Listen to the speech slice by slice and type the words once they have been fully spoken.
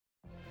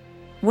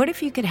What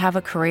if you could have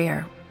a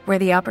career where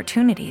the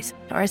opportunities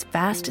are as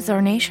vast as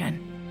our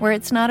nation, where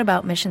it's not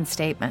about mission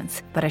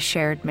statements, but a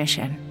shared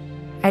mission?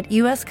 At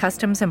U.S.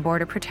 Customs and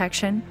Border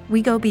Protection,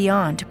 we go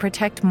beyond to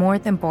protect more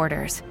than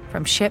borders.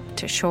 From ship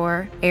to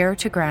shore, air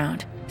to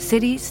ground,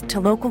 cities to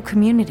local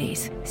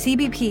communities,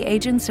 CBP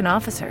agents and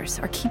officers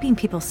are keeping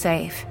people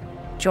safe.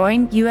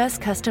 Join U.S.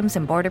 Customs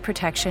and Border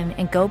Protection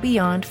and go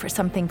beyond for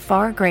something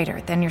far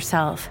greater than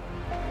yourself.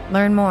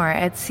 Learn more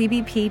at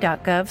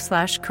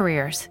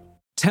cbp.gov/careers.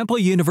 Temple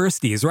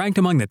University is ranked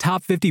among the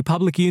top 50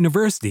 public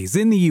universities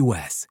in the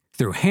U.S.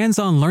 Through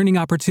hands-on learning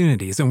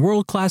opportunities and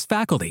world-class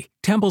faculty,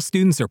 Temple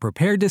students are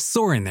prepared to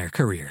soar in their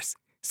careers.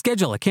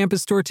 Schedule a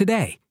campus tour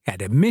today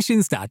at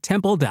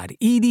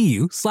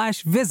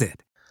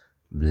admissions.temple.edu/visit.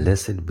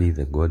 Blessed be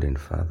the God and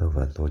Father of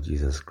our Lord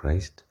Jesus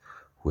Christ,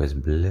 who has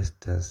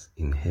blessed us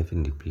in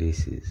heavenly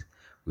places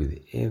with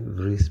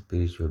every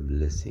spiritual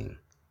blessing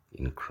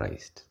in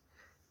Christ.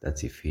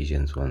 That's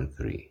Ephesians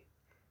 1:3.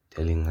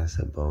 Telling us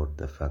about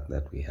the fact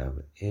that we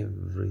have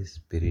every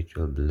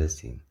spiritual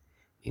blessing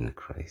in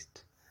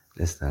Christ.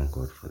 Let's thank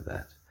God for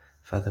that.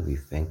 Father, we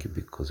thank you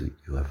because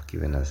you have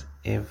given us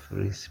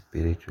every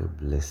spiritual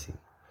blessing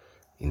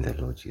in the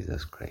Lord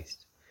Jesus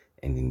Christ.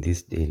 And in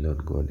this day,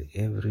 Lord God,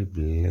 every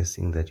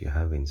blessing that you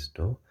have in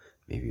store,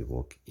 may we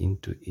walk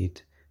into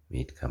it,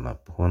 may it come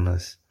upon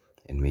us,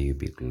 and may you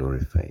be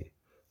glorified.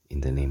 In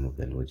the name of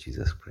the Lord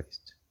Jesus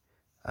Christ.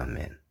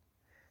 Amen.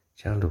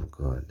 Child of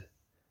God,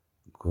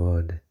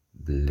 God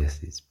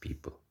blesses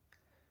people.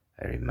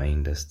 I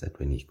remind us that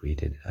when he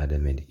created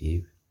Adam and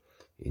Eve,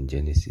 in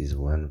Genesis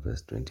 1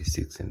 verse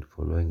 26 and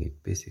following,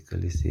 it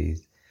basically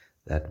says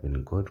that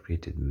when God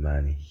created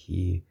man,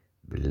 he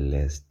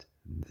blessed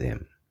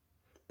them.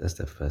 That's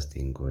the first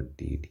thing God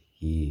did.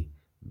 He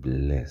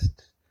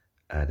blessed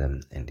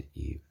Adam and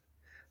Eve.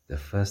 The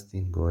first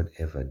thing God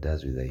ever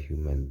does with a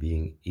human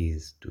being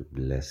is to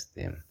bless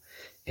them.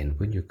 And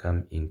when you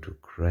come into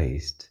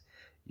Christ,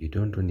 you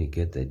don't only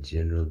get the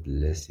general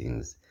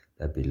blessings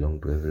that belong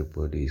to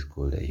everybody who is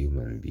called a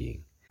human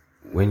being.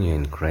 When you're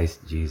in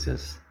Christ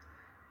Jesus,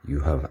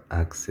 you have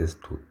access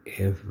to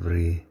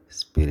every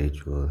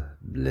spiritual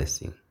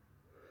blessing.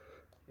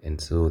 And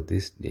so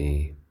this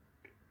day,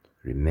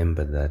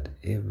 remember that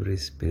every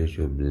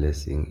spiritual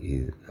blessing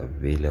is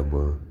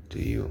available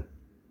to you.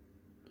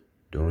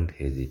 Don't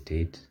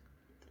hesitate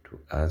to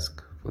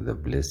ask for the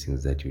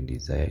blessings that you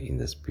desire in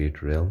the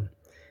spirit realm.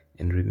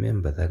 And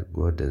remember that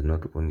God does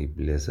not only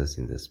bless us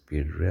in the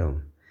spirit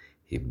realm,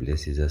 he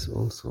blesses us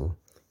also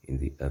in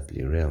the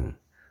earthly realm.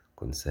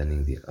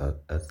 Concerning the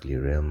earthly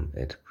realm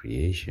at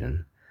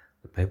creation,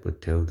 the Bible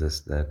tells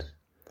us that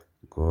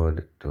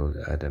God told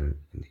Adam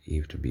and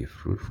Eve to be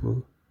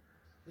fruitful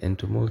and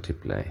to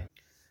multiply.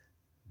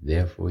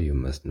 Therefore, you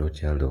must know,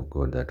 child of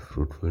God, that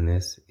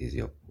fruitfulness is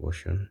your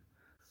portion.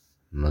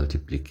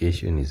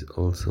 Multiplication is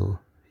also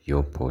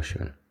your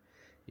portion.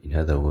 In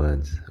other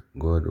words,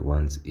 God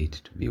wants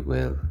it to be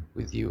well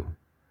with you.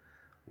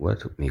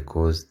 What may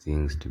cause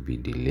things to be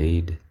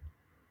delayed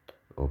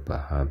or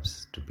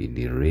perhaps to be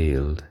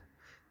derailed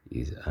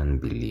is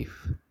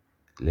unbelief.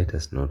 Let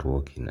us not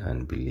walk in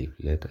unbelief.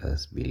 Let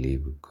us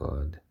believe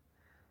God.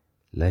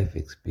 Life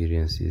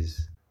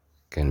experiences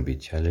can be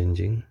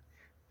challenging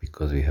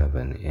because we have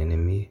an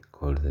enemy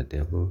called the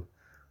devil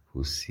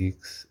who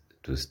seeks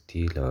to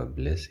steal our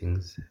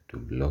blessings, to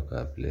block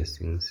our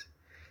blessings,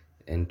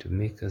 and to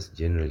make us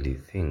generally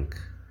think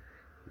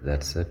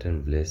that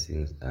certain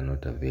blessings are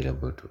not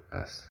available to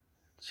us.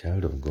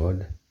 Child of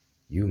God,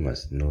 you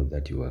must know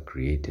that you are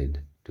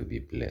created to be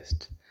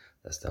blessed.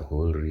 That's the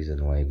whole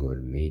reason why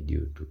God made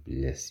you, to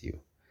bless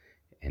you.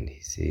 And he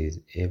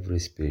says every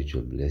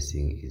spiritual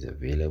blessing is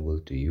available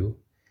to you,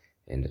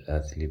 and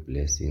earthly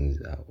blessings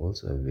are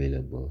also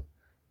available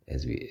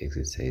as we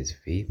exercise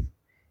faith.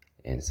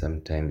 And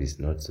sometimes it's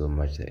not so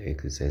much the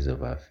exercise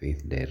of our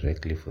faith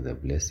directly for the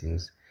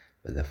blessings,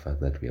 but the fact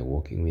that we are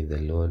walking with the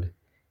Lord,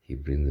 he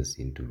brings us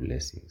into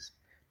blessings.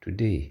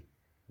 Today,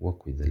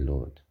 walk with the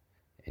Lord,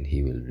 and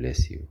he will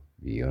bless you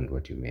beyond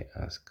what you may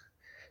ask.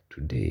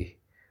 Today,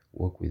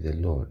 walk with the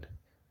Lord.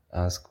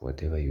 Ask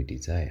whatever you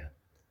desire.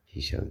 He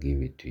shall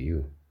give it to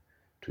you.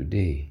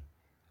 Today,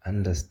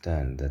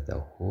 understand that the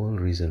whole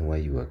reason why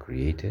you were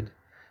created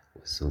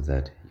was so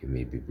that you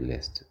may be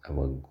blessed.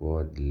 Our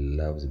God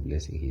loves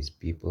blessing his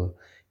people.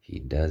 He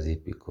does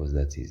it because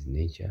that's his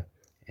nature,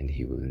 and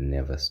he will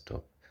never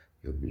stop.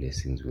 Your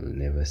blessings will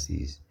never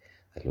cease.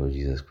 The Lord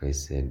Jesus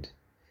Christ said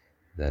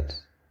that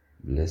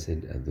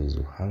blessed are those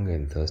who hunger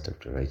and thirst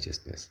after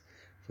righteousness,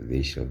 for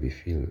they shall be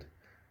filled.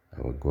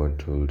 Our God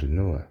told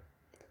Noah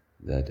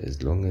that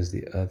as long as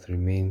the earth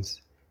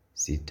remains,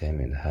 seed time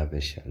and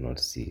harvest shall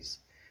not cease.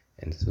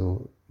 And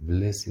so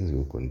blessings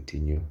will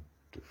continue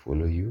to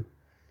follow you.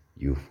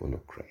 You follow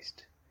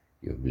Christ.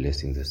 Your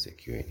blessings are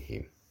secure in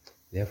him.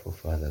 Therefore,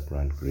 Father,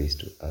 grant grace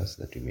to us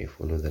that we may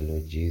follow the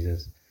Lord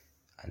Jesus,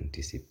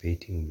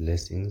 anticipating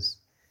blessings,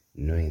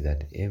 knowing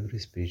that every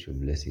spiritual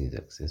blessing is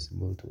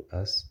accessible to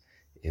us.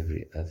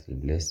 Every earthly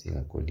blessing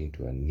according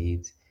to our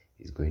needs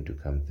is going to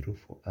come through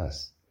for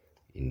us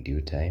in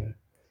due time.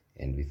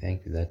 And we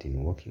thank you that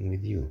in walking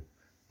with you,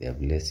 there are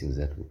blessings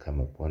that will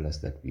come upon us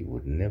that we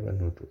would never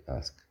know to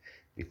ask,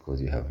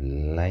 because you have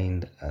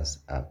lined us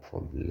up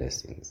for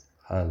blessings.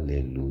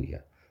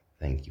 Hallelujah.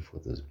 Thank you for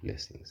those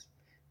blessings.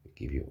 We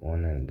give you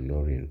honor and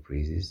glory and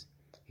praises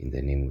in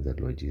the name of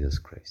the Lord Jesus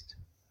Christ.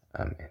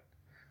 Amen.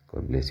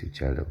 God bless you,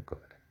 child of God.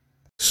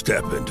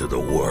 Step into the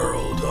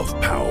world of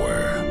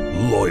power,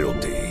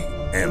 loyalty,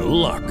 and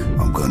luck.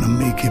 I'm gonna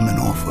make him an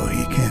offer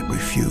he can't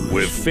refuse.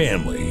 With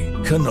family,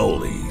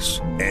 cannolis,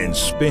 and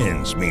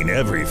spins mean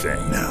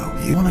everything. Now,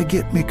 you wanna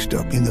get mixed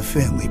up in the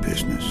family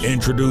business.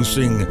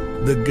 Introducing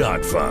The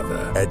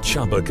Godfather at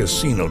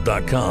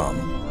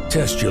ChumbaCasino.com.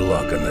 Test your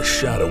luck in the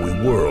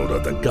shadowy world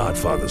of The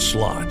Godfather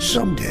slot.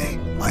 Someday,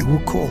 I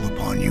will call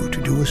upon you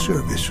to do a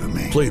service for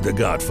me. Play The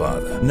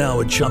Godfather now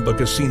at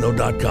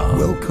ChumbaCasino.com.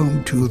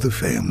 Welcome to the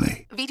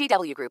family.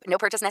 VGW Group. No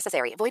purchase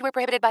necessary. Void where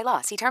prohibited by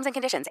law. See terms and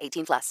conditions.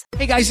 18+.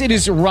 Hey guys, it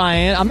is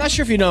Ryan. I'm not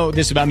sure if you know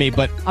this about me,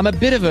 but I'm a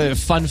bit of a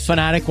fun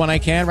fanatic when I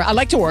can. I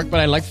like to work, but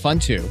I like fun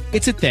too.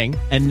 It's a thing.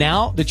 And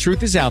now the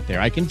truth is out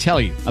there. I can tell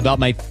you about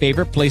my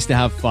favorite place to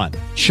have fun.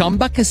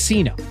 Chumba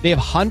Casino. They have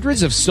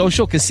hundreds of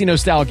social casino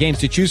style games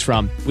to choose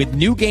from, with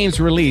new games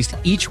released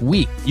each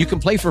week. You can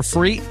play for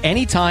free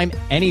anytime,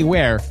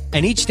 anywhere,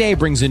 and each day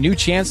brings a new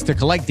chance to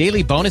collect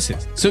daily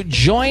bonuses. So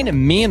join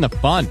me in the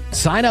fun.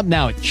 Sign up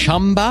now at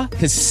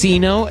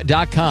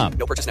ChumbaCasino.com.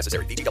 No purchase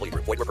necessary. VGW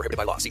Group. Void where prohibited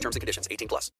by law. See terms and conditions. 18+.